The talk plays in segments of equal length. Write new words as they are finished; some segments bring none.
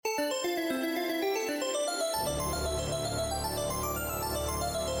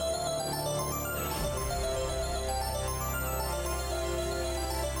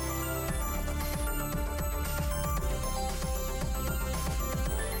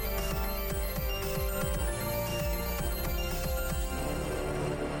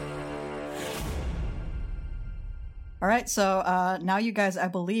All right, so now you guys, I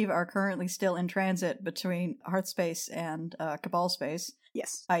believe, are currently still in transit between Hearthspace and Cabal Space,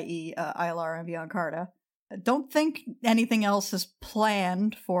 Yes. i.e. ILR and Beyond Carta. Don't think anything else is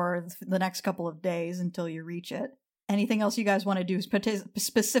planned for the next couple of days until you reach it. Anything else you guys want to do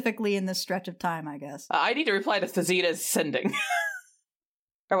specifically in this stretch of time, I guess? I need to reply to Thazita's sending.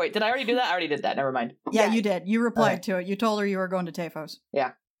 Or wait, did I already do that? I already did that. Never mind. Yeah, you did. You replied to it. You told her you were going to Tefos.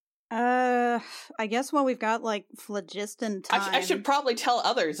 Yeah. I guess while we've got, like, phlogiston time... I should probably tell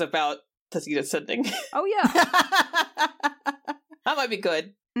others about Thazita's sending. Oh, yeah. That might be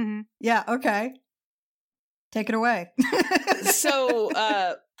good. Mm-hmm. Yeah, okay. Take it away. So,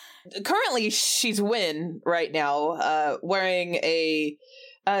 currently she's Win right now, wearing a...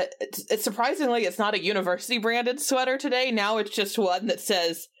 it's surprisingly, it's not a university branded sweater today. Now it's just one that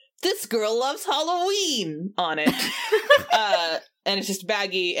says, "This girl loves Halloween" on it. And it's just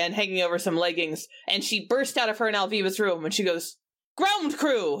baggy and hanging over some leggings. And she burst out of her and Alviva's room and she goes, "Ground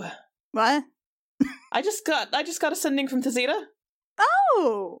crew!" What? I just got a sending from Thazita.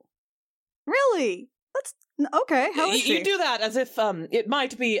 Oh! Really? That's... Okay, how is she? You do that as if it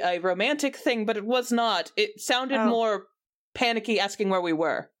might be a romantic thing, but it was not. It sounded more panicky asking where we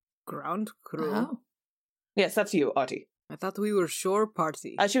were. Ground crew? Oh. Yes, that's you, Artie. I thought we were shore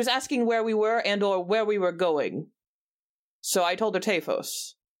party. She was asking where we were and or where we were going. So I told her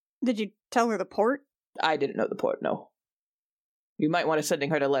Tefos. Did you tell her the port? I didn't know the port, no. You might want to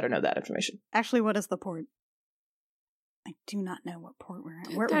sending her to let her know that information. Actually, what is the port? I do not know what port we're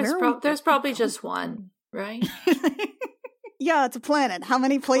at. There's probably just one, right? Yeah, it's a planet. How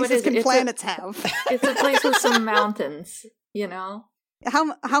many places can planets have? It's a place with some mountains, you know?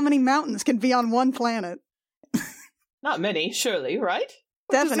 How many mountains can be on one planet? Not many, surely, right?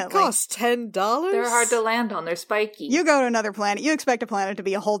 Definitely. Does it cost $10? They're hard to land on. They're spiky. You go to another planet, you expect a planet to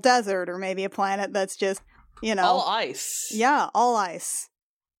be a whole desert, or maybe a planet that's just, you know... all ice. Yeah, all ice.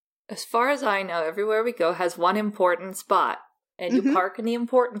 As far as I know, everywhere we go has one important spot. And you park in the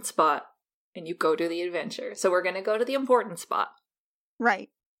important spot, and you go to the adventure. So we're going to go to the important spot. Right.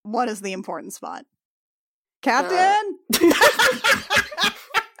 What is the important spot? Captain?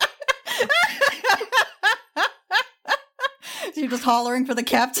 You're just hollering for the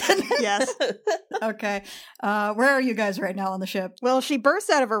captain? Yes. Okay. Where are you guys right now on the ship? Well, she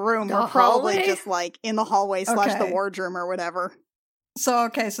burst out of her room. The We're probably hallway? just, like, in the hallway / the Okay. wardroom or whatever. So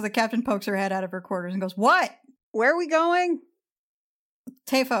the captain pokes her head out of her quarters and goes, "What? Where are we going?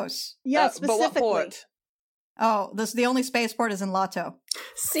 Tefos." Yeah, But what specifically. port? Oh, the only spaceport is in Lato.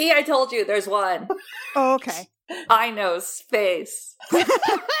 See, I told you there's one. Oh, okay. I know space.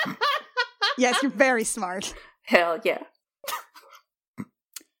 Yes, you're very smart. Hell yeah.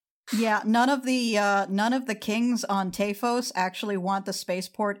 Yeah, none of the kings on Tefos actually want the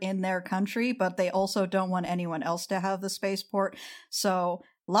spaceport in their country, but they also don't want anyone else to have the spaceport. So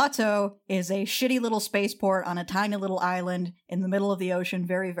Lato is a shitty little spaceport on a tiny little island in the middle of the ocean,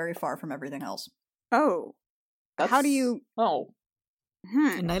 very, very far from everything else. Oh. How do you... Oh.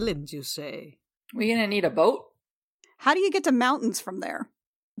 An island, you say? We gonna need a boat? How do you get to mountains from there?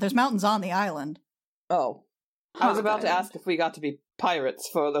 There's mountains on the island. Oh. I was Huh. about to ask if we got to be pirates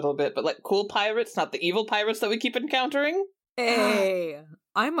for a little bit, but like cool pirates, not the evil pirates that we keep encountering? Hey,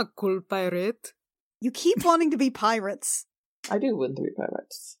 I'm a cool pirate. You keep wanting to be pirates. I do want to be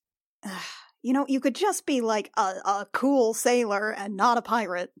pirates. You know, you could just be like a cool sailor and not a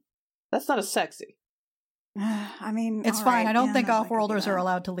pirate. That's not as sexy. I mean, It's all fine. right, I don't yeah, think no, I could do off-worlders are that.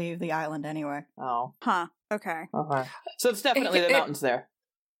 allowed to leave the island anyway. Oh. Huh. Okay. Okay. So it's definitely the mountains there.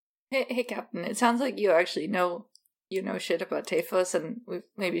 Hey, Captain, it sounds like you actually know shit about Tefos, and we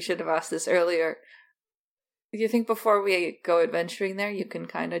maybe should have asked this earlier. Do you think before we go adventuring there, you can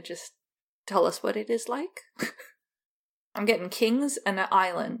kind of just tell us what it is like? I'm getting kings and an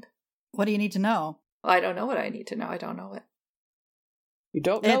island. What do you need to know? Well, I don't know what I need to know. I don't know it. You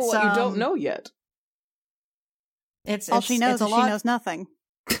don't know It's, what you don't know yet. It's All she knows it's a is she lot. knows nothing.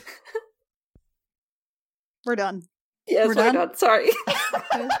 We're done. Yes, We're we're done? done. Sorry.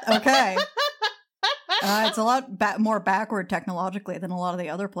 Okay. It's a lot more backward technologically than a lot of the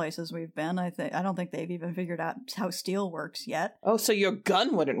other places we've been. I don't think they've even figured out how steel works yet. Oh, so your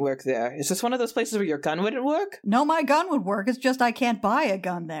gun wouldn't work there. Is this one of those places where your gun wouldn't work? No, my gun would work. It's just I can't buy a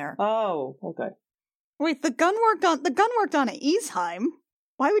gun there. Oh, okay. Wait, the gun worked on at Easheim.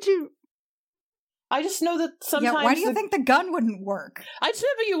 Why would you? I just know that sometimes... Yeah, why do you think the gun wouldn't work? I just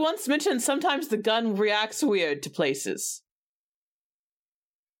remember you once mentioned sometimes the gun reacts weird to places.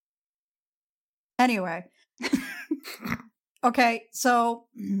 Anyway. Okay, so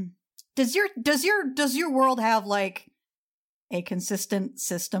does your world have like a consistent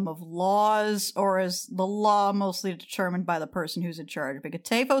system of laws, or is the law mostly determined by the person who's in charge? Because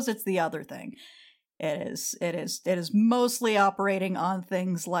Tefos, it's the other thing. It is mostly operating on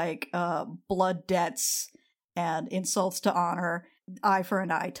things like blood debts and insults to honor, eye for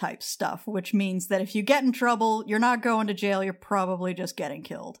an eye type stuff, which means that if you get in trouble, you're not going to jail, you're probably just getting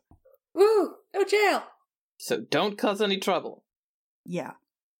killed. Woo! No jail! So don't cause any trouble. Yeah.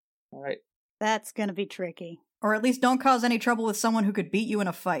 All right. That's gonna be tricky. Or at least don't cause any trouble with someone who could beat you in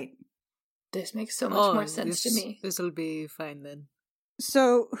a fight. This makes so much more sense to me. This'll be fine then.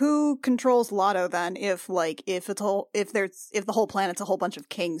 So who controls Lotto then? If the whole planet's a whole bunch of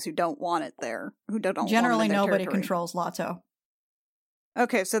kings who don't want it there, who don't want Generally, it in their nobody territory. controls Lotto.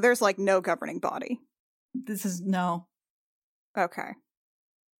 Okay, so there's like no governing body. This is no. Okay,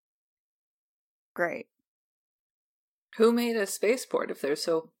 great. Who made a spaceport if they're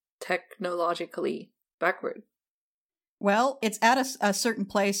so technologically backward? Well, it's at a certain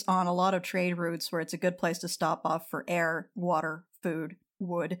place on a lot of trade routes where it's a good place to stop off for air, water, food,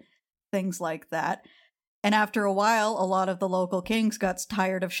 wood, things like that. And after a while, a lot of the local kings got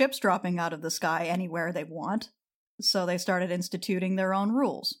tired of ships dropping out of the sky anywhere they want, so they started instituting their own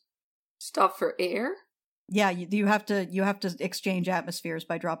rules. Stop for air? Yeah, you have to exchange atmospheres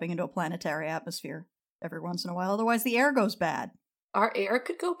by dropping into a planetary atmosphere every once in a while, otherwise the air goes bad. Our air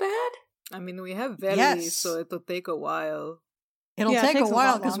could go bad? I mean, we have Veli, Yes. so it'll take a while. It'll Yeah, it take a takes a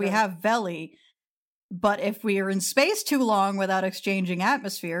while lot because we longer. have Veli, but if we are in space too long without exchanging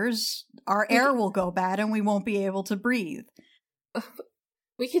atmospheres, our air will go bad and we won't be able to breathe.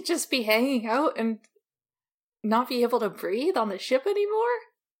 We could just be hanging out and not be able to breathe on the ship anymore?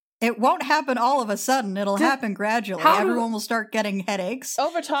 It won't happen all of a sudden. It'll happen gradually. how do- Everyone will start getting headaches.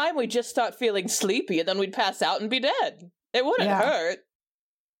 Over time, we'd just start feeling sleepy, and then we'd pass out and be dead. It wouldn't Yeah. hurt.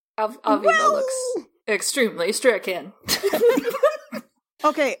 Aviva looks extremely stricken.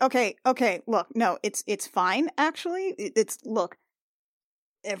 Okay. Look, no, it's fine. Actually, look.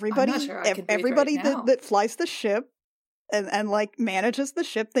 Everybody, sure I could breathe everybody right now. that flies the ship and like manages the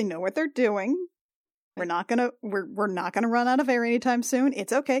ship, they know what they're doing. We're not gonna run out of air anytime soon.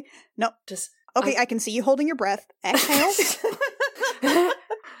 It's okay. No, Just okay. I can see you holding your breath. Exhale.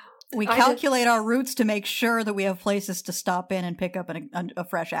 We I calculate our routes to make sure that we have places to stop in and pick up a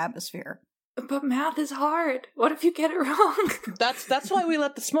fresh atmosphere. But math is hard. What if you get it wrong? That's why we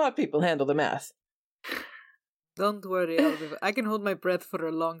let the smart people handle the math. Don't worry, Alviv. I can hold my breath for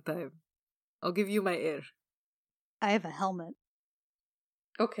a long time. I'll give you my air. I have a helmet.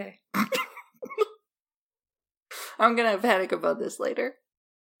 Okay. I'm gonna panic about this later.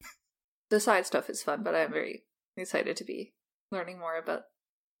 The side stuff is fun, but I'm very excited to be learning more about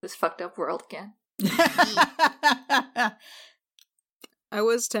this fucked up world again. I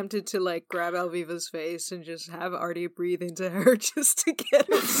was tempted to like grab Alviva's face and just have Artie breathe into her just to get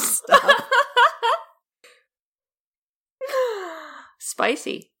her to stop.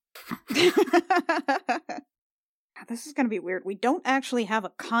 Spicy. This is going to be weird. We don't actually have a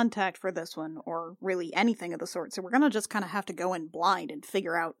contact for this one, or really anything of the sort, so we're going to just kind of have to go in blind and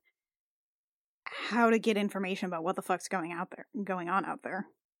figure out how to get information about what the fuck's going on out there.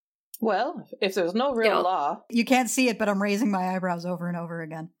 Well, if there's no real Yeah. law, You can't see it, but I'm raising my eyebrows over and over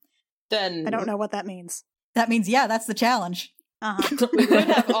again. then I don't know what that means. That means, yeah, that's the challenge. Uh-huh. we could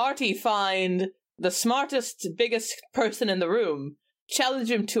have Artie find the smartest, biggest person in the room, challenge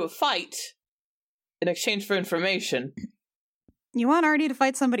him to a fight in exchange for information. You want Artie to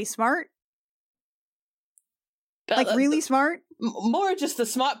fight somebody smart? Like really smart? More just the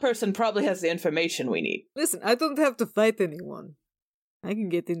smart person probably has the information we need. Listen, I don't have to fight anyone. I can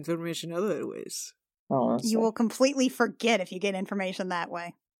get information other ways. Oh, You will completely forget if you get information that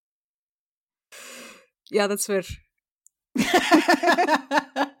way. Yeah, that's fair.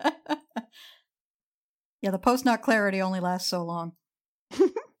 Yeah, the post-nut clarity only lasts so long.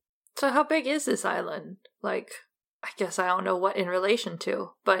 So how big is this island? Like, I guess I don't know what in relation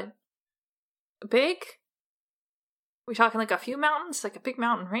to, but big? We talking like a few mountains? Like a big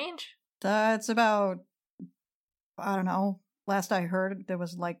mountain range? It's about, I don't know, last I heard there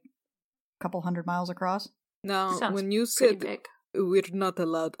was like a couple 100 miles across. Now, Sounds when you pretty said big. we're not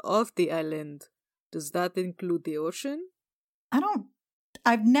allowed off the island, does that include the ocean?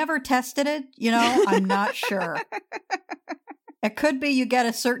 I've never tested it, I'm not sure. It could be you get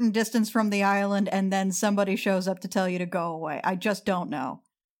a certain distance from the island and then somebody shows up to tell you to go away. I just don't know.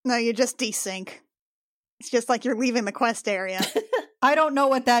 No, you just desync. It's just like you're leaving the quest area. I don't know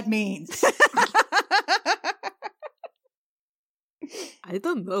what that means. I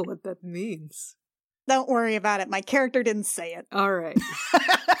don't know what that means. Don't worry about it. My character didn't say it. Alright.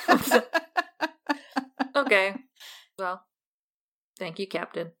 Okay. Well, Thank you,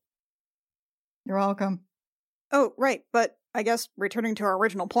 Captain. You're welcome. Oh, right, but I guess returning to our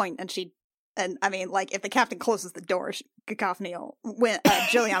original point, and I mean, like, if the captain closes the door, Cacophony will,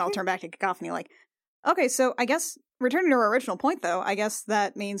 Jillian will turn back to Cacophony, like, okay, so I guess, returning to our original point, though, I guess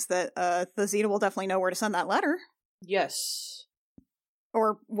that means that, the Zeta will definitely know where to send that letter. Yes.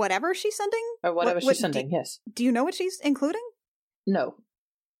 Or whatever she's sending? Or whatever she's sending, yes. Do you know what she's including? No.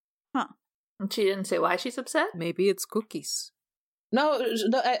 Huh. And she didn't say why she's upset? Maybe it's cookies. No,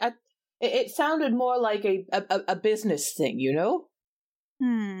 it sounded more like a business thing, you know?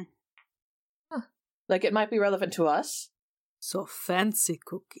 Huh. Like it might be relevant to us. So fancy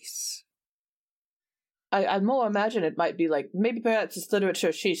cookies. I more imagine it might be like, maybe perhaps it's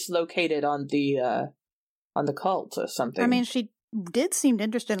literature she's located on the cult or something. I mean, she did seem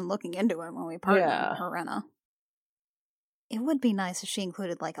interested in looking into it when we partnered with Harena. It would be nice if she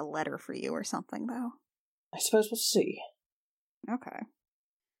included, like, a letter for you or something, though. I suppose we'll see. Okay.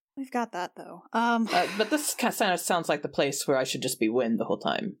 We've got that, though. But this kind of sounds like the place where I should just be Wynn the whole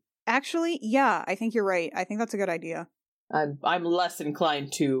time. Actually, yeah, I think you're right. I think that's a good idea. I'm less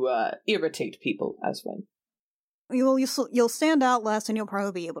inclined to irritate people as Wynn. You'll stand out less, and you'll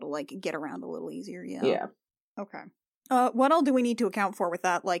probably be able to, like, get around a little easier, yeah. Yeah. Okay. What all do we need to account for with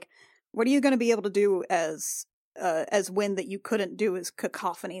that? Like, what are you going to be able to do as Wynn that you couldn't do as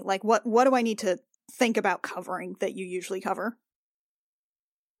Cacophony? Like, what do I need to think about covering that you usually cover?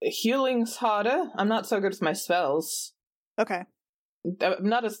 Healing's harder. I'm not so good with my spells. Okay. I'm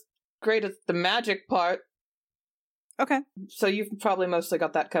not as great at the magic part. Okay. So you've probably mostly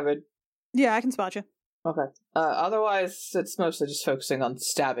got that covered. Yeah, I can spot you. Okay. Otherwise, it's mostly just focusing on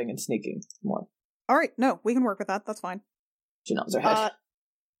stabbing and sneaking more. All right. No, we can work with that. That's fine. She nods her head.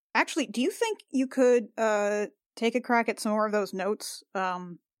 Actually, do you think you could take a crack at some more of those notes?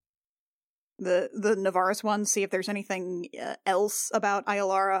 The Navaris ones, see if there's anything else about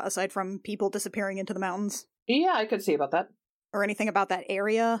Iolara aside from people disappearing into the mountains? Yeah, I could see about that. Or anything about that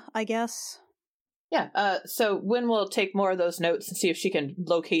area, I guess? Yeah, so Wynn will take more of those notes and see if she can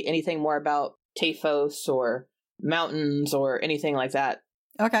locate anything more about Taphos or mountains or anything like that.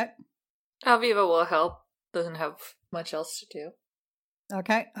 Okay. Alviva will help. Doesn't have much else to do.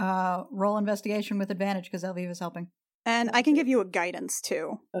 Okay. Roll investigation with advantage because Alviva's helping. And I can give you a guidance,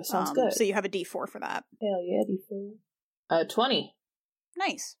 too. That sounds good. So you have a d4 for that. Hell yeah, D4. 20.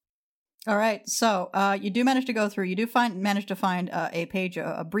 Nice. All right. So you do manage to go through. You do manage to find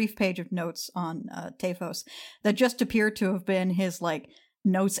a brief page of notes on Taphos that just appear to have been his, like,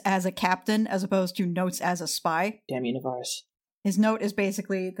 notes as a captain as opposed to notes as a spy. Damn you, Navaris. His note is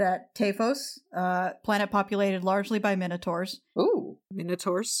basically that Taphos, planet populated largely by Minotaurs. Ooh.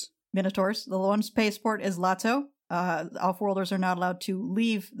 Minotaurs? Minotaurs. The lone spaceport is Lato. Offworlders are not allowed to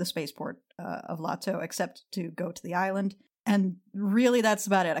leave the spaceport of Lato except to go to the island. And really, that's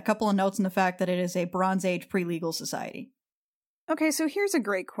about it. A couple of notes on the fact that it is a Bronze Age pre-legal society. Okay, so here's a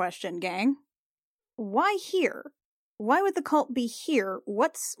great question, gang. Why here? Why would the cult be here?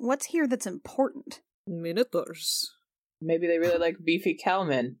 What's here that's important? Minotaurs. Maybe they really like beefy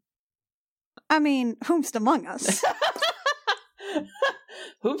cowmen. I mean, whomst among us?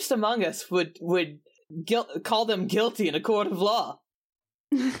 Whomst among us would call them guilty in a court of law?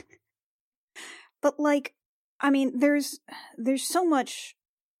 But, like, I mean, there's so much.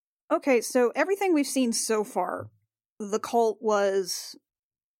 Okay, so everything we've seen so far, the cult was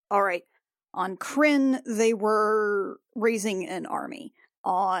all right. On Kryn, they were raising an army.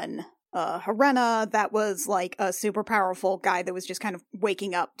 On Harena, that was like a super powerful guy that was just kind of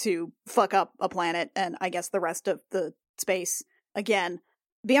waking up to fuck up a planet and I guess the rest of the space again.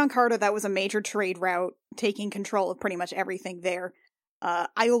 Beyond Carta, that was a major trade route, taking control of pretty much everything there.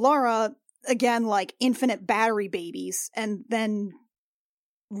 Iolara, again, like infinite battery babies, and then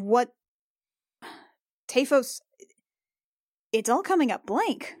what? Taphos, it's all coming up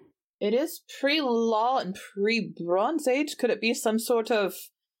blank. It is pre-law and pre-Bronze Age. Could it be some sort of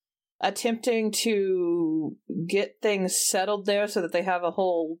attempting to get things settled there so that they have a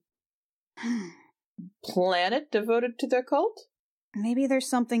whole planet devoted to their cult? Maybe there's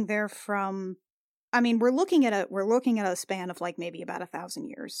something there from. I mean, we're looking at a span of like maybe about 1,000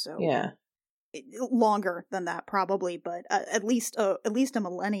 years. So yeah, longer than that probably, but at least a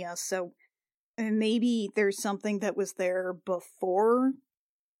millennia. So maybe there's something that was there before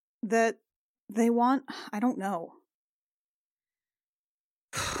that they want. I don't know.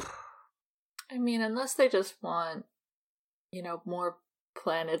 I mean, unless they just want, more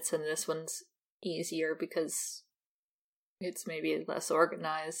planets and this one's easier because it's maybe less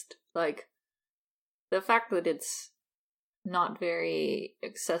organized. Like, the fact that it's not very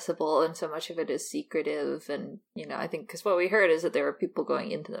accessible, and so much of it is secretive. And, I think because what we heard is that there were people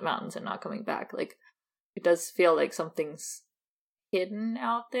going into the mountains and not coming back. Like, it does feel like something's hidden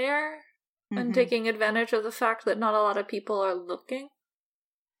out there and taking advantage of the fact that not a lot of people are looking.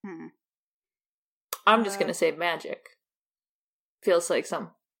 I'm just gonna say magic. Feels like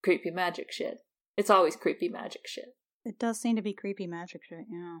some creepy magic shit. It's always creepy magic shit. It does seem to be creepy magic shit,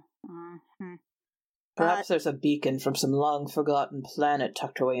 yeah. Perhaps there's a beacon from some long-forgotten planet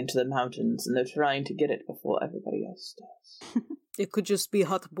tucked away into the mountains, and they're trying to get it before everybody else does. It could just be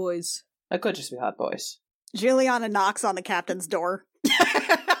hot boys. It could just be hot boys. Juliana knocks on the captain's door.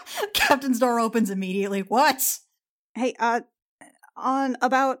 Captain's door opens immediately. What? Hey,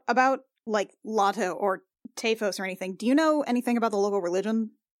 about like Lotto or Taphos or anything, do you know anything about the local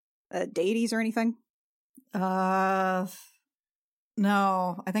religion? Deities or anything? No.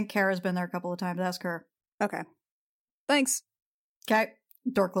 I think Kara's been there a couple of times. Ask her. Okay. Thanks. Okay.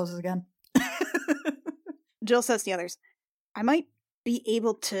 Door closes again. Jill says to the others, I might be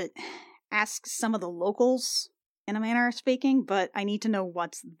able to ask some of the locals, in a manner of speaking, but I need to know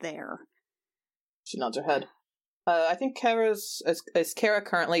what's there. She nods her head. I think Kara's... Is Kara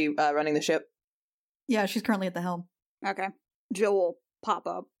currently running the ship? Yeah, she's currently at the helm. Okay. Jill will pop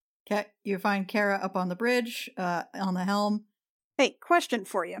up. Okay. You find Kara up on the bridge, on the helm. Hey, question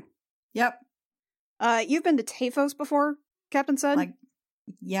for you. Yep. You've been to Taphos before, Captain said?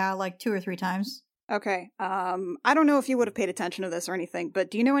 Like 2 or 3 times. Okay. I don't know if you would have paid attention to this or anything,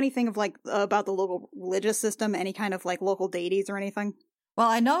 but do you know anything of about the local religious system? Any kind of local deities or anything? Well,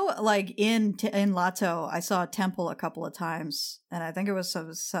 I know in Lato, I saw a temple a couple of times, and I think it was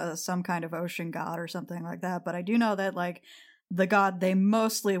some kind of ocean god or something like that. But I do know that the god they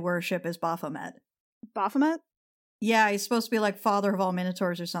mostly worship is Baphomet. Baphomet? Yeah, he's supposed to be father of all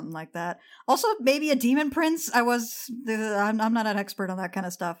minotaurs or something like that. Also, maybe a demon prince. I'm not an expert on that kind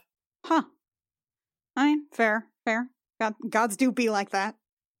of stuff. Huh. I mean, fair. Gods do be like that.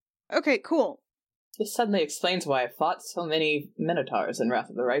 Okay, cool. This suddenly explains why I fought so many minotaurs in Wrath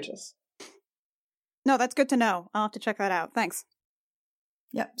of the Righteous. No, that's good to know. I'll have to check that out. Thanks.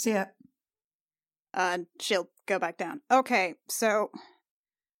 Yep, see ya. She'll go back down. Okay, so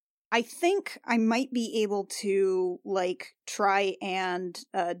I think I might be able to, try and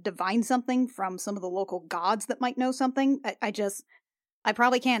divine something from some of the local gods that might know something. I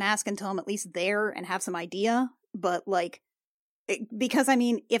probably can't ask until I'm at least there and have some idea, but, because,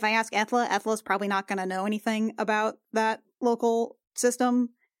 if I ask Ethla's probably not going to know anything about that local system,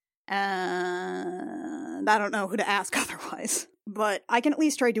 and I don't know who to ask otherwise. But I can at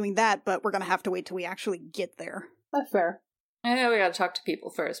least try doing that, but we're going to have to wait till we actually get there. That's fair. I know we gotta talk to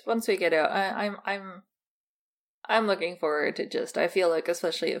people first. Once we get out, I'm looking forward to I feel like,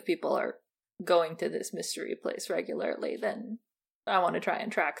 especially if people are going to this mystery place regularly, then I want to try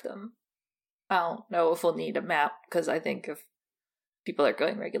and track them. I don't know if we'll need a map, because I think if people are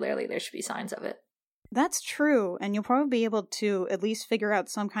going regularly, there should be signs of it. That's true, and you'll probably be able to at least figure out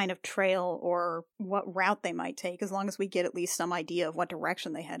some kind of trail or what route they might take, as long as we get at least some idea of what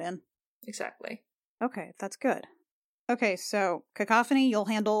direction they head in. Exactly. Okay, that's good. Okay, so, Cacophony, you'll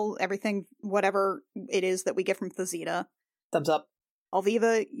handle everything, whatever it is that we get from Thazita. Thumbs up.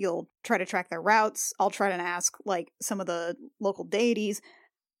 Alviva, you'll try to track their routes. I'll try to ask, some of the local deities.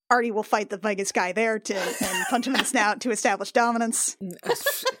 Artie will fight the biggest guy there and punch him in the snout to establish dominance.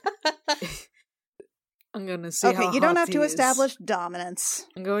 I'm gonna see how you don't hot have to he is. establish dominance.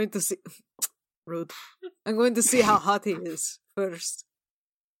 I'm going to see... Rude. I'm going to see how hot he is first.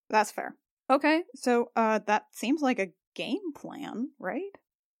 That's fair. Okay, so that seems like a game plan, right?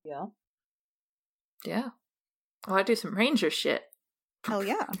 Yeah. Yeah. I want to do some ranger shit. Hell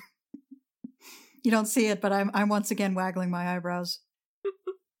yeah. You don't see it, but I'm once again waggling my eyebrows.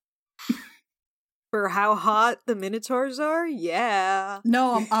 For how hot the minotaurs are? Yeah.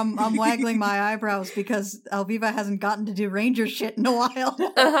 No, I'm waggling my eyebrows because Alviva hasn't gotten to do ranger shit in a while.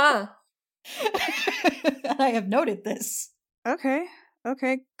 Uh-huh. And I have noted this. Okay,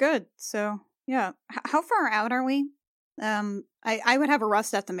 good. So, yeah. How far out are we? I would have a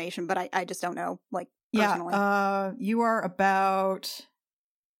rough estimation, but I just don't know, personally. Yeah, you are about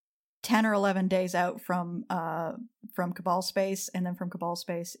 10 or 11 days out from Cabal Space, and then from Cabal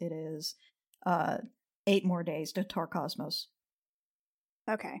Space it is 8 more days to Tor Cosmos.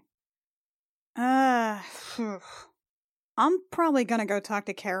 Okay. I'm probably gonna go talk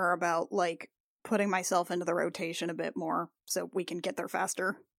to Kara about, putting myself into the rotation a bit more so we can get there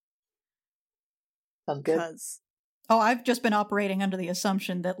faster. Sounds good. Oh, I've just been operating under the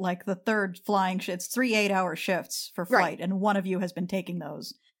assumption that, the third flying it's 3 8-hour shifts for flight, right. And one of you has been taking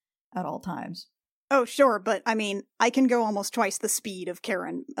those at all times. Oh, sure, but I mean, I can go almost twice the speed of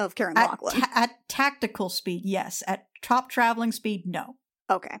Karen Lachlan. At tactical speed, yes. At top traveling speed, no.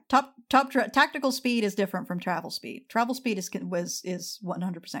 Okay. Tactical speed is different from travel speed. Travel speed is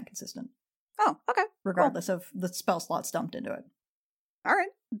 100% consistent, Oh, okay. regardless of the spell slots dumped into it. All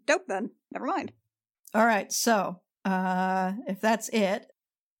right. Dope then. Never mind. All right, so if that's it,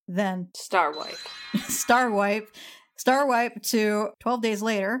 then Star wipe. Star wipe to 12 days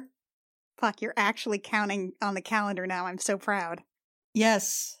later. Fuck, you're actually counting on the calendar now. I'm so proud.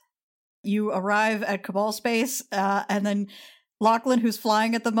 Yes, you arrive at Cabal space, and then Lachlan, who's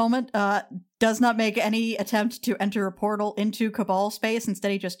flying at the moment, does not make any attempt to enter a portal into Cabal space.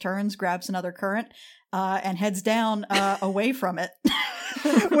 Instead, he just turns, grabs another current, and heads down away from it.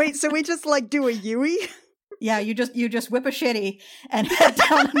 Wait, so we just like do a Yui? Yeah, you just whip a shitty and head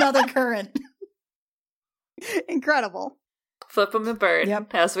down another current. Incredible. Flip him a bird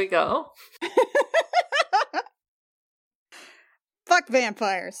as we go. Fuck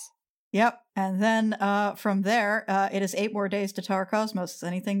vampires. Yep, and then from there, it is 8 more days to Tar Cosmos. Is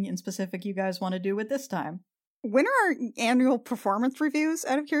anything in specific you guys want to do with this time? When are our annual performance reviews,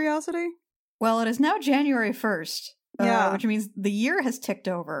 out of curiosity? Well, it is now January 1st, Yeah. which means the year has ticked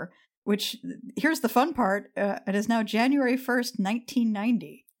over, which, here's the fun part, it is now January 1st,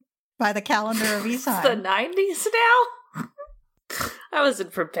 1990, by the calendar of It's the Isheim. 90s now? I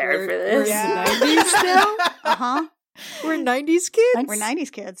wasn't prepared for this. Yeah. 90s now? Uh-huh. We're 90s kids? We're 90s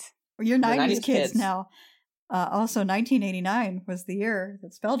kids. You're 90s, 90s kids kids. now. Also, 1989 was the year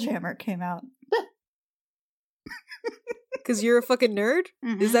that Spelljammer came out. Because you're a fucking nerd?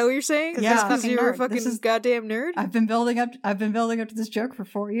 Mhm. Is that what you're saying? 'Cause Yeah. he's Because you're a nerd. fucking This is- goddamn nerd? I've been building up to this joke for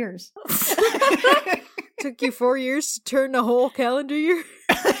 4 years. Took you 4 years to turn the whole calendar year?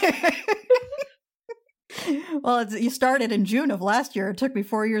 Well, you started in June of last year. It took me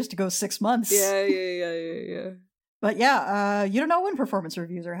 4 years to go 6 months. Yeah. But yeah, you don't know when performance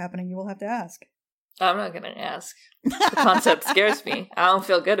reviews are happening. You will have to ask. I'm not gonna ask. The concept scares me. I don't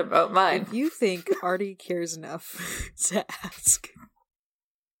feel good about mine. If you think Artie cares enough to ask.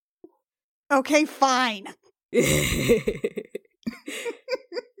 Okay, fine.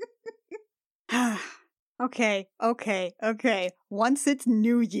 Okay. Once it's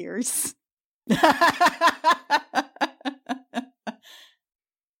New Year's.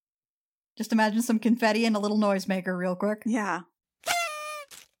 Just imagine some confetti and a little noisemaker real quick. Yeah.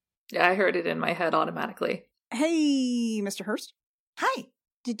 Yeah, I heard it in my head automatically. Hey, Mr. Hurst. Hi.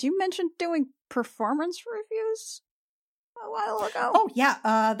 Did you mention doing performance reviews a while ago? Oh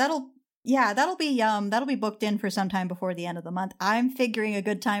yeah, that'll be booked in for sometime before the end of the month. I'm figuring a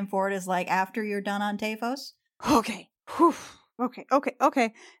good time for it is like after you're done on Tafos. Okay. Whew.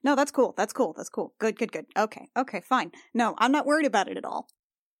 Okay. No, that's cool. Good. Okay, fine. No, I'm not worried about it at all.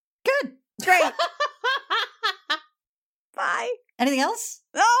 Good. Great. Bye. Anything else?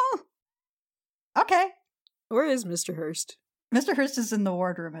 No. Okay. Where is Mr. Hurst? Mr. Hurst is in the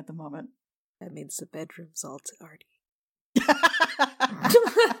wardroom at the moment. That means the bedroom's all to Artie.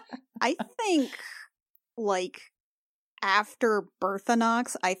 I think, like, after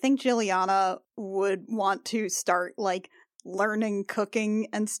Berthanox, I think Jilliana would want to start, like, learning cooking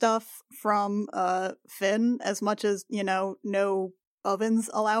and stuff from Finn as much as, no ovens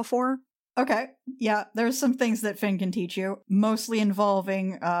allow for. Okay. Yeah, there's some things that Finn can teach you, mostly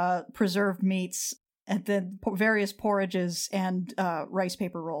involving preserved meats and then various porridges and rice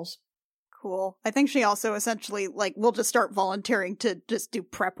paper rolls. Cool. I think she also essentially, like, will just start volunteering to just do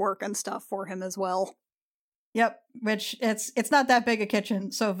prep work and stuff for him as well. Yep, which it's not that big a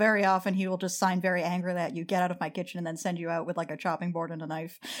kitchen, so very often he will just sign very angrily at you, get out of my kitchen, and then send you out with like a chopping board and a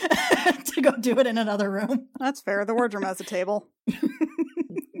knife to go do it in another room. That's fair. The wardroom has a table.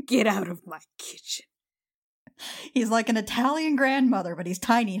 Get out of my kitchen. He's like an Italian grandmother, but he's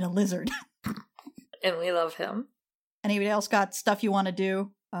tiny and a lizard. And we love him. Anybody else got stuff you want to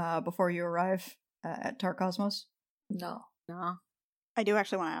do before you arrive at Tar Cosmos? No. No. I do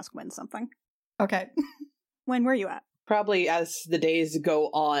actually want to ask Wynn something. Okay. Wynn, where are you at? Probably as the days go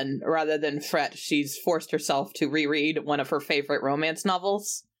on, rather than fret, she's forced herself to reread one of her favorite romance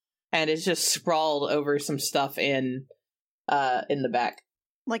novels, and is just sprawled over some stuff in the back.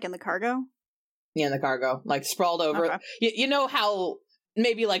 Like in the cargo? Yeah, in the cargo. Like, sprawled over. Okay. You know how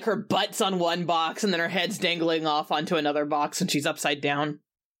maybe, like, her butt's on one box, and then her head's dangling off onto another box, and she's upside down?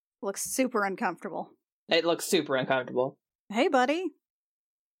 Looks super uncomfortable. It looks super uncomfortable. Hey, buddy.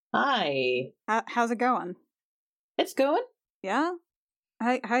 Hi. How's it going? It's going? Yeah?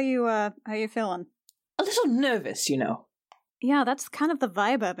 How you feeling? A little nervous, you know. Yeah, that's kind of the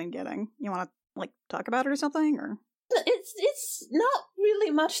vibe I've been getting. You want to, like, talk about it or something, or? It's not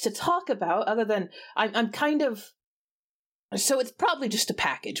really much to talk about other than I'm kind of. So it's probably just a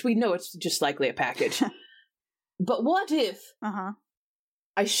package. We know it's just likely a package. But what if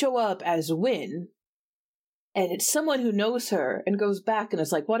I show up as Win, and it's someone who knows her and goes back and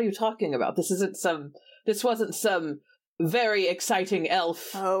is like, "What are you talking about? This wasn't some very exciting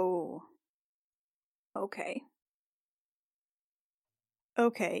elf." Oh. Okay.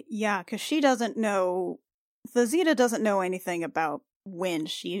 Okay, yeah, because she doesn't know... Thazita doesn't know anything about Win.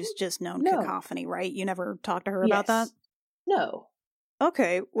 She's just known No. Cacophony, right? You never talked to her about that? No.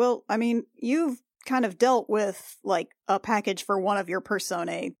 Okay, well, I mean, you've kind of dealt with, like, a package for one of your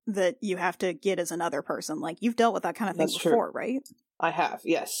personae that you have to get as another person. Like, you've dealt with that kind of thing That's true. before, right? I have,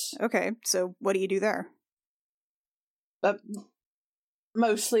 yes. Okay, so what do you do there?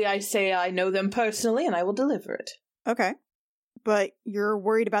 Mostly I say I know them personally and I will deliver it. Okay. But you're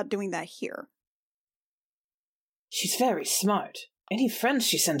worried about doing that here. She's very smart. Any friends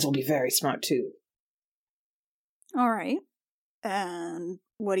she sends will be very smart too. Alright. And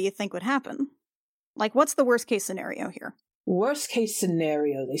what do you think would happen? Like, what's the worst case scenario here? Worst case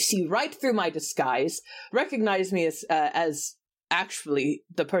scenario, they see right through my disguise, recognize me as actually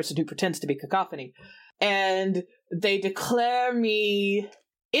the person who pretends to be Cacophony, and they declare me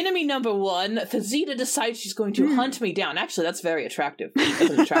enemy number one. Thazita decides she's going to hunt me down. Actually, that's very attractive. That's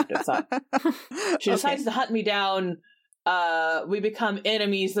an attractive thought. She decides to hunt me down. We become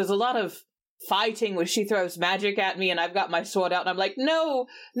enemies. There's a lot of fighting where she throws magic at me and I've got my sword out and I'm like, no,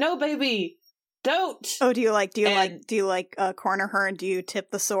 baby, don't. Oh, do you corner her and do you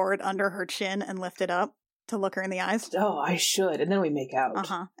tip the sword under her chin and lift it up to look her in the eyes? Oh, I should. And then we make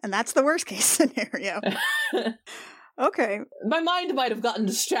out. And that's the worst case scenario. Okay. My mind might have gotten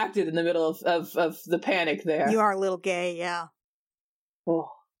distracted in the middle of the panic there. You are a little gay, yeah. Oh.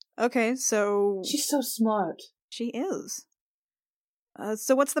 Okay, so... She's so smart. She is.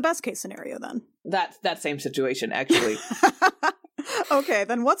 So what's the best case scenario, then? That same situation, actually. Okay,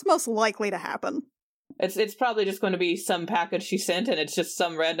 then what's most likely to happen? It's probably just going to be some package she sent, and it's just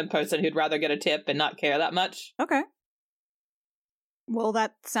some random person who'd rather get a tip and not care that much. Okay. Well,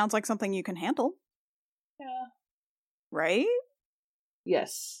 that sounds like something you can handle. Yeah. Right?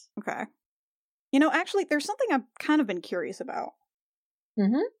 Yes. Okay. You know, actually, there's something I've kind of been curious about.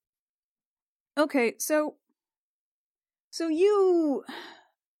 Mm-hmm. Okay, so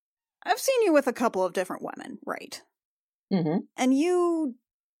I've seen you with a couple of different women, right? Mm-hmm. And you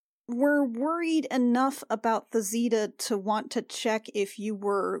were worried enough about Thazita to want to check if you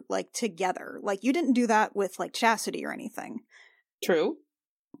were, like, together. Like, you didn't do that with, like, Chastity or anything. True.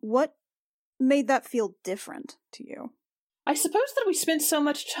 What made that feel different to you? I suppose that we spent so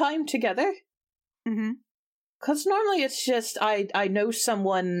much time together. Mm-hmm. Because normally it's just I know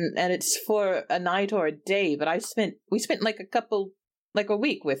someone and it's for a night or a day, but we spent like a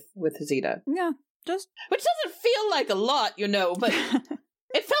week with Zeta. Yeah, just... Which doesn't feel like a lot, but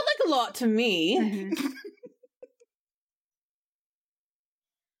it felt like a lot to me. Mm-hmm.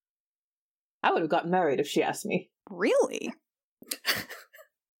 I would have gotten married if she asked me. Really?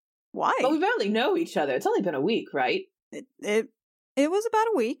 Why? But we barely know each other. It's only been a week, right? It was about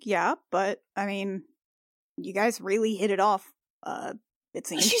a week, yeah, but, I mean, you guys really hit it off, it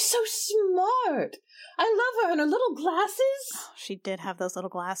seems. She's so smart! I love her and her little glasses! She did have those little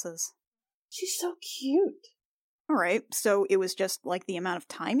glasses. She's so cute. Alright, so it was just, like, the amount of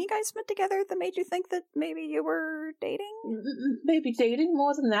time you guys spent together that made you think that maybe you were dating? Maybe dating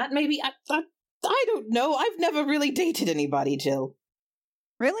more than that. Maybe, I don't know. I've never really dated anybody, Jill.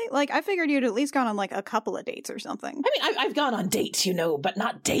 Really? Like, I figured you'd at least gone on, like, a couple of dates or something. I mean, I've gone on dates, but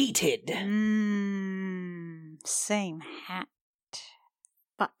not dated. Same hat.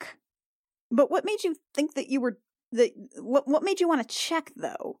 Fuck. But what made you think that you were... What made you want to check,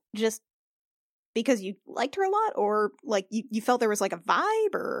 though? Just because you liked her a lot? Or, like, you felt there was, like, a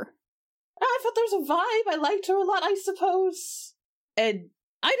vibe, or... I felt there was a vibe. I liked her a lot, I suppose. And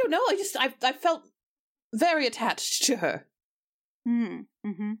I don't know, I felt very attached to her.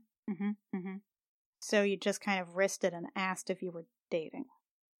 So you just kind of risked it and asked if you were dating.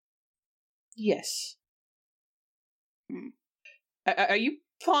 Yes. Are you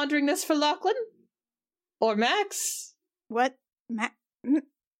pondering this for Lachlan? Or Max? What?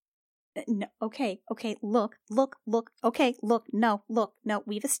 No, okay, look, okay, look, no,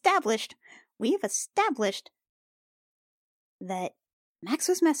 we've established that Max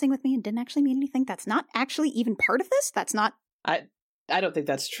was messing with me and didn't actually mean anything. That's not actually even part of this. That's not... I don't think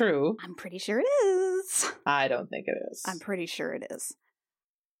that's true. I'm pretty sure it is. I don't think it is. I'm pretty sure it is.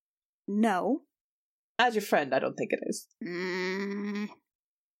 No. As your friend, I don't think it is.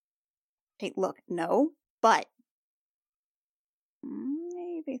 Hey, look, no, but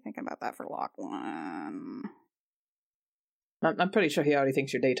maybe thinking about that for Lachlan. I'm pretty sure he already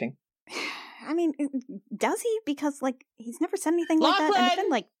thinks you're dating. I mean, does he? Because, like, he's never said anything like that. And Lachlan! then,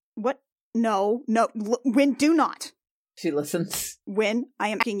 like, what? No, Win, do not. She listens. Win, I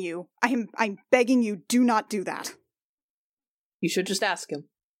am begging you. I'm begging you, do not do that. You should just ask him.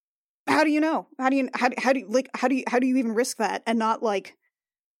 How do you know? How do you even risk that and not, like,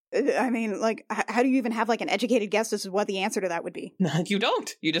 I mean, like, how do you even have, like, an educated guess as to what the answer to that would be? You don't.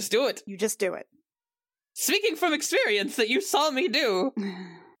 You just do it. You just do it. Speaking from experience that you saw me do.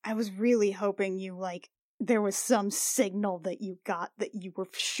 I was really hoping you, like, there was some signal that you got that you were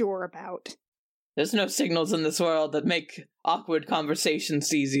sure about. There's no signals in this world that make awkward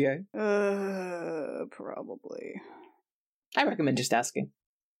conversations easier. Probably. I recommend just asking.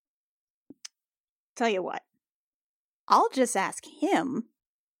 Tell you what. I'll just ask him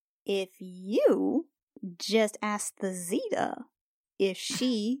if you just asked the Zeta if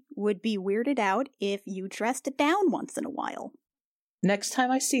she would be weirded out if you dressed it down once in a while. Next time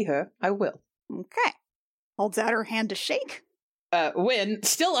I see her, I will. Okay. Holds out her hand to shake. Win,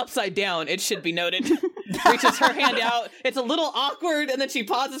 still upside down, it should be noted, reaches her hand out. It's a little awkward, and then she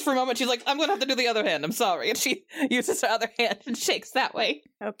pauses for a moment. She's like, I'm gonna have to do the other hand. I'm sorry. And she uses her other hand and shakes that way.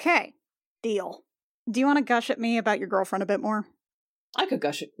 Okay. Deal. Do you want to gush at me about your girlfriend a bit more? I could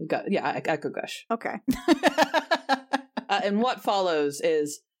gush. I could gush. Okay. And what follows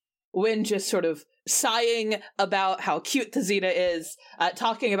is Win just sort of sighing about how cute the Zeta is,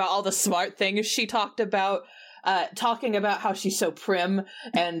 talking about all the smart things she talked about, talking about how she's so prim,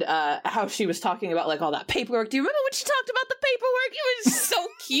 and how she was talking about, like, all that paperwork. Do you remember when she talked about the paperwork? It was so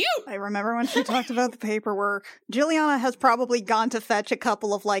cute! I remember when she talked about the paperwork. Juliana has probably gone to fetch a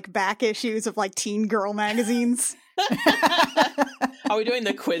couple of, like, back issues of, like, teen girl magazines. Are we doing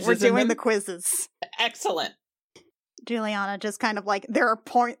the quizzes? We're doing the quizzes. Excellent. Juliana just kind of, like, there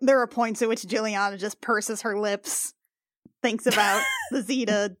are points at which Juliana just purses her lips, thinks about the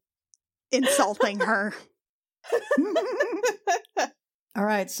Zeta insulting her. All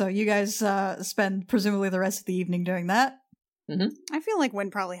right, so you guys spend presumably the rest of the evening doing that. Mm-hmm. I feel like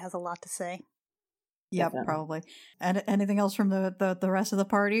Win probably has a lot to say. Yep, Definitely. probably. And anything else from the rest of the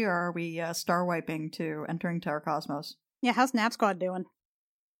party, or are we star wiping to entering Terra Cosmos? Yeah, how's Nap Squad doing?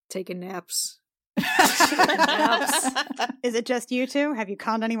 Taking naps. Is it just you two? Have you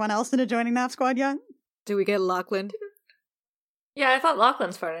conned anyone else into joining Nap Squad yet? Do we get Lachlan? Yeah, I thought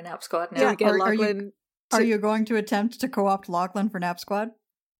Lachlan's part of Nap Squad now. Do we get are you- Lachlan? Are you going to attempt to co-opt Lachlan for Nap Squad?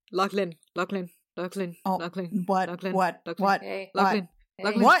 Lachlan. Oh, Lachlan. what? Lachlan. What? Lachlan. What? Hey, Lachlan. hey.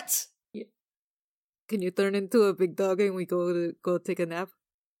 Lachlan. What? Can you turn into a big dog and we go take a nap?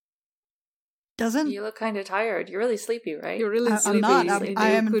 Doesn't You look kind of tired. You're really sleepy, right? You're really I'm sleepy. not. and I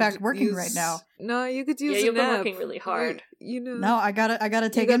you am in could fact working use- right now. No, you could use Yeah, you've a been nap. working really hard. You know. no. I gotta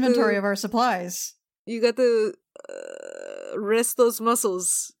take got inventory to- of our supplies. You got to rest those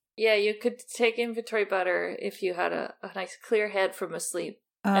muscles. Yeah, you could take inventory better if you had a nice clear head from asleep.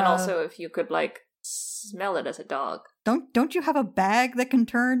 And also if you could, like, smell it as a dog. don't you have a bag that can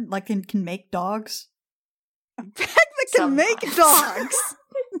turn can make dogs? A bag that can make dogs!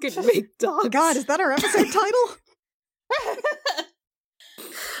 Can make dogs. God, is that our episode title?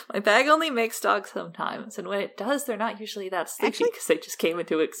 My bag only makes dogs sometimes, and when it does, they're not usually that sleepy Actually- because they just came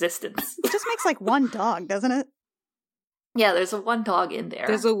into existence. It just makes like one dog, doesn't it? Yeah, there's a one dog in there.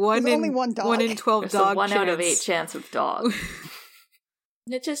 There's a one There's in only one dog. 1 in 12 There's dog a 1 out of 8 chance. chance of dog.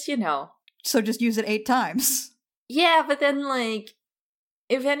 And it just, So just use it 8 times. Yeah, but then, like,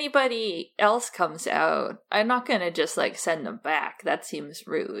 if anybody else comes out, I'm not gonna just, like, send them back. That seems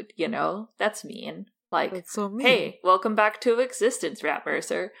rude, That's mean. Like, That's so mean. hey, welcome back to existence, Rat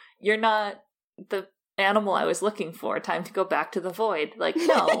Mercer. You're not the animal I was looking for. Time to go back to the void. Like,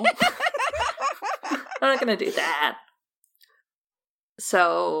 no. I'm not gonna do that.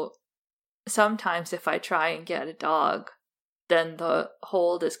 So, sometimes if I try and get a dog, then the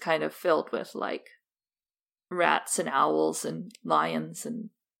hold is kind of filled with, like, rats and owls and lions and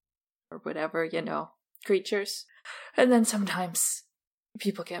or whatever, creatures. And then sometimes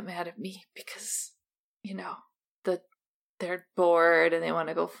people get mad at me because, they're bored and they want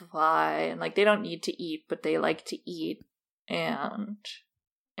to go fly and, like, they don't need to eat, but they like to eat. And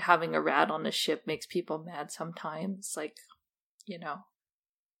having a rat on the ship makes people mad sometimes. Like,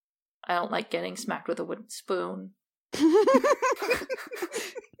 I don't like getting smacked with a wooden spoon.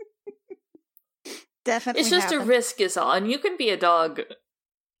 Definitely. It's just happened. a risk is all. And you can be a dog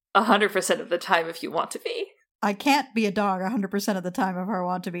 100% of the time if you want to be. I can't be a dog 100% of the time if I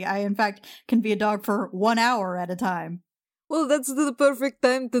want to be. I, in fact, can be a dog for 1 hour at a time. Well, that's the perfect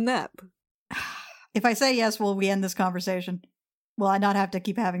time to nap. If I say yes, will we end this conversation? Will I not have to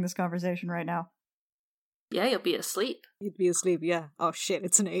keep having this conversation right now? Yeah, you'll be asleep. You'd be asleep, yeah. Oh shit,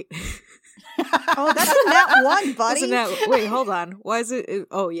 it's an 8. Oh, that's a nat 1, buddy. Wait, hold on. Why is it?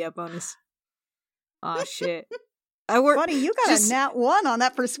 Oh yeah, bonus. Oh shit. Buddy, you got just- a nat 1 on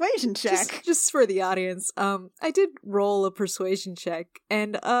that persuasion check. Just for the audience, I did roll a persuasion check,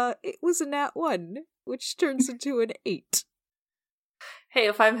 and it was a nat 1, which turns into an 8. Hey,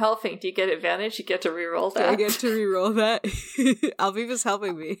 if I'm helping, do you get advantage? You get to reroll Do that. I get to reroll that? Alviva's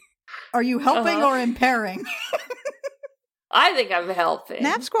helping me. Are you helping or impairing? I think I'm helping.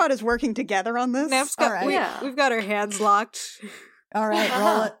 Nap Squad is working together on this. Nap's got, All right. Yeah. we've got our hands locked. All right,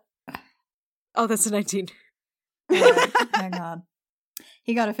 roll it. Oh, that's a 19. All right, hang on.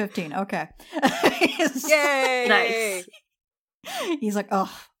 He got a 15. Okay. Yay! Nice. He's like,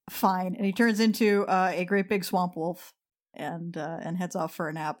 oh, fine. And he turns into a great big swamp wolf and heads off for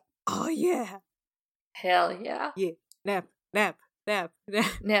a nap. Oh yeah. Hell yeah. Nap.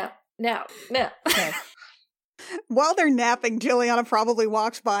 No. Okay. While they're napping, Juliana probably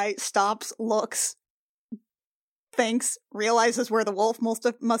walks by, stops, looks, thinks, realizes where the wolf must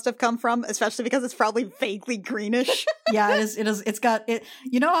have come from, especially because it's probably vaguely greenish. Yeah, it is. It's got it.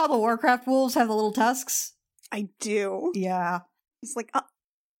 You know how the Warcraft wolves have the little tusks? I do. Yeah. It's like,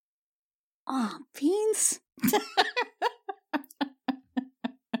 beans?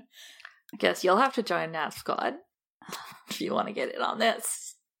 I guess you'll have to join Nap Squad if you want to get in on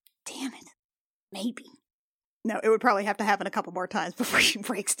this. Damn it. Maybe. No, it would probably have to happen a couple more times before she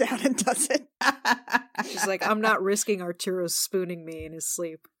breaks down and does it. She's like, I'm not risking Arturo spooning me in his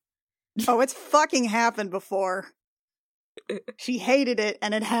sleep. Oh, it's fucking happened before. She hated it,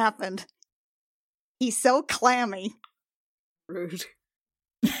 and it happened. He's so clammy. Rude.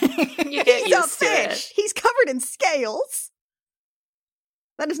 You get He's a used to fish. it. He's covered in scales.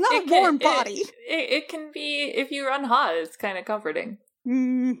 That is not It a can- warm body. It can be, if you run hot, it's kind of comforting.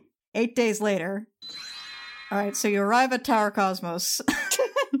 8 days later. All right, so you arrive at Tower Cosmos.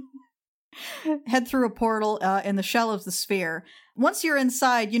 Head through a portal in the shell of the sphere. Once you're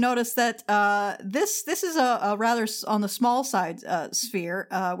inside, you notice that this is a rather on the small side sphere,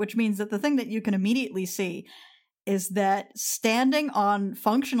 which means that the thing that you can immediately see is that standing on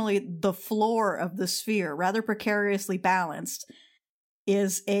functionally the floor of the sphere, rather precariously balanced,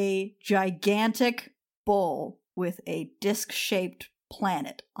 is a gigantic bull with a disc-shaped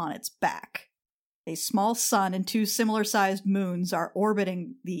planet on its back. A small sun and 2 similar-sized moons are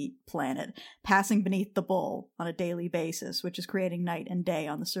orbiting the planet, passing beneath the bull on a daily basis, which is creating night and day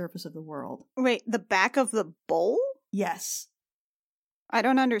on the surface of the world. Wait, the back of the bowl? Yes. I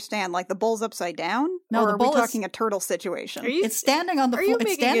don't understand. Like the bowl's upside down? No, or the are bowl we is- talking a turtle situation? Are you It's standing on the Are you floor. It's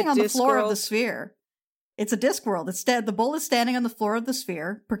making standing a on the disc floor of the world? sphere. It's a disc world. The bull is standing on the floor of the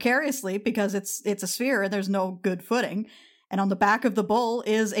sphere precariously because it's a sphere and there's no good footing. And on the back of the bull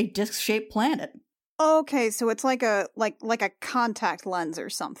is a disc-shaped planet. Okay, so it's like a contact lens or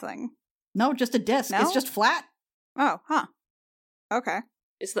something. No, just a disc. No? It's just flat. Oh, huh. Okay.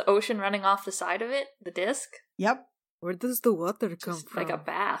 Is the ocean running off the side of it? The disc? Yep. Where does the water come Just from? like a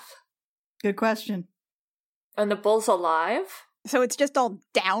bath. Good question. And the bull's alive? So it's just all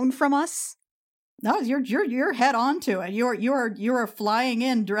down from us? No, you're head on to it. You are flying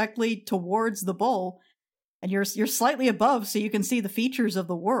in directly towards the bull, and you're slightly above, so you can see the features of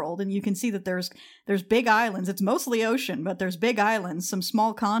the world, and you can see that there's big islands. It's mostly ocean, but there's big islands, some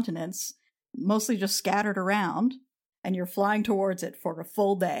small continents, mostly just scattered around, and you're flying towards it for a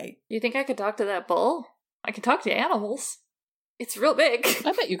full day. You think I could talk to that bull? I can talk to animals. It's real big.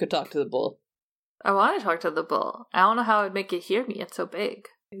 I bet you could talk to the bull. I want to talk to the bull. I don't know how I'd make it hear me. It's so big.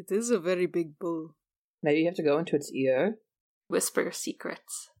 It is a very big bull. Maybe you have to go into its ear. Whisper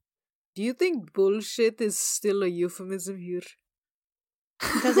secrets. Do you think bullshit is still a euphemism here?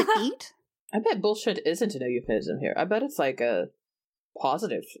 Does it eat? I bet bullshit isn't an euphemism here. I bet it's like a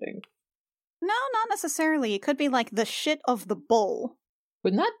positive thing. No, not necessarily. It could be like the shit of the bull.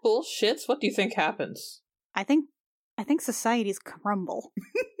 When that bull shits, what do you think happens? I think societies crumble.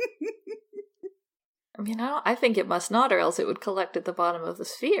 I mean, I think it must not, or else it would collect at the bottom of the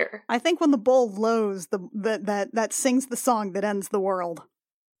sphere. I think when the bull lows, that sings the song that ends the world.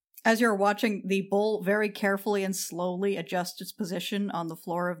 As you're watching, the bull very carefully and slowly adjusts its position on the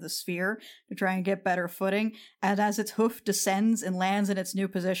floor of the sphere to try and get better footing, and as its hoof descends and lands in its new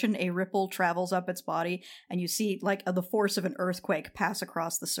position, a ripple travels up its body, and you see like the force of an earthquake pass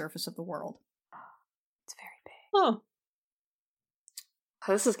across the surface of the world. It's very big. Oh,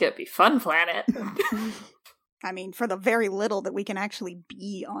 This is gonna be fun, planet. I mean, for the very little that we can actually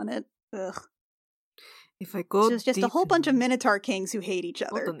be on it. Ugh. If I go So it's just a deep whole bunch of in- Minotaur kings who hate each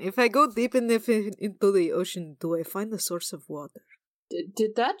other. Hold on. If I go deep into the ocean, do I find the source of water?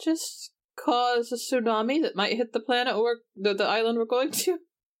 Did that just cause a tsunami that might hit the planet or the island we're going to?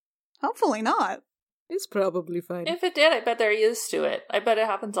 Hopefully not. It's probably fine. If it did, I bet they're used to it. I bet it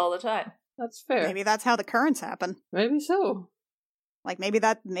happens all the time. That's fair. Maybe that's how the currents happen. Maybe so. Like, maybe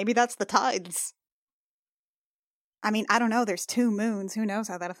that's the tides. I mean, I don't know. There's 2 moons. Who knows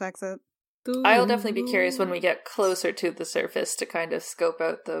how that affects it? I'll definitely be curious when we get closer to the surface to kind of scope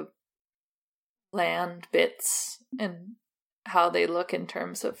out the land bits and how they look in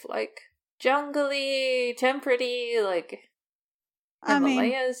terms of, like, jungly, temperate-y, like,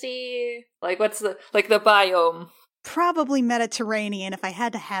 Himalayas-y. Like, what's the biome? Probably Mediterranean if I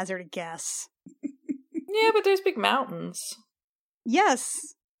had to hazard a guess. Yeah, but there's big mountains.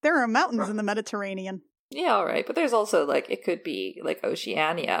 Yes, there are mountains in the Mediterranean. Yeah, alright, but there's also, like, it could be, like,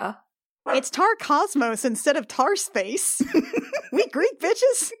 Oceania. It's Tar Cosmos instead of Tar Space. We Greek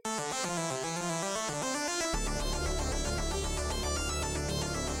bitches!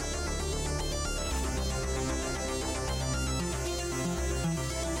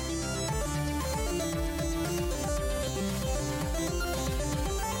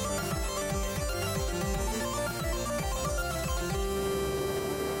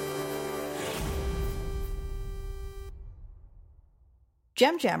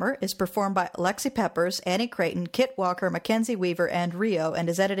 Gem Jammer is performed by Lexi Peppers, Annie Creighton, Kit Walker, Mackenzie Weaver, and Rio, and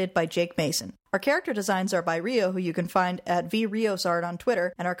is edited by Jake Mason. Our character designs are by Rio, who you can find at vriosart on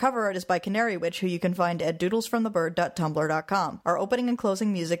Twitter, and our cover art is by Canary Witch, who you can find at doodlesfromthebird.tumblr.com. Our opening and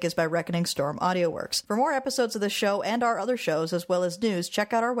closing music is by Reckoning Storm AudioWorks. For more episodes of the show and our other shows, as well as news,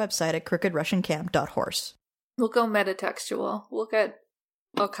 check out our website at crookedrussiancamp.horse. We'll go metatextual. We'll get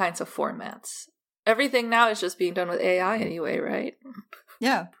all kinds of formats. Everything now is just being done with AI anyway, right?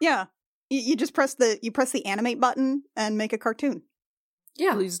 Yeah. Yeah. You just press the animate button and make a cartoon.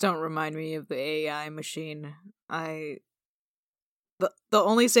 Yeah. Please don't remind me of the AI machine. The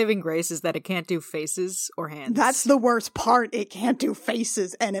only saving grace is that it can't do faces or hands. That's the worst part. It can't do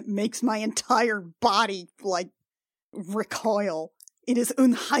faces, and it makes my entire body, like, recoil. It is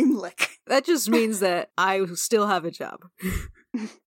unheimlich. That just means that I still have a job.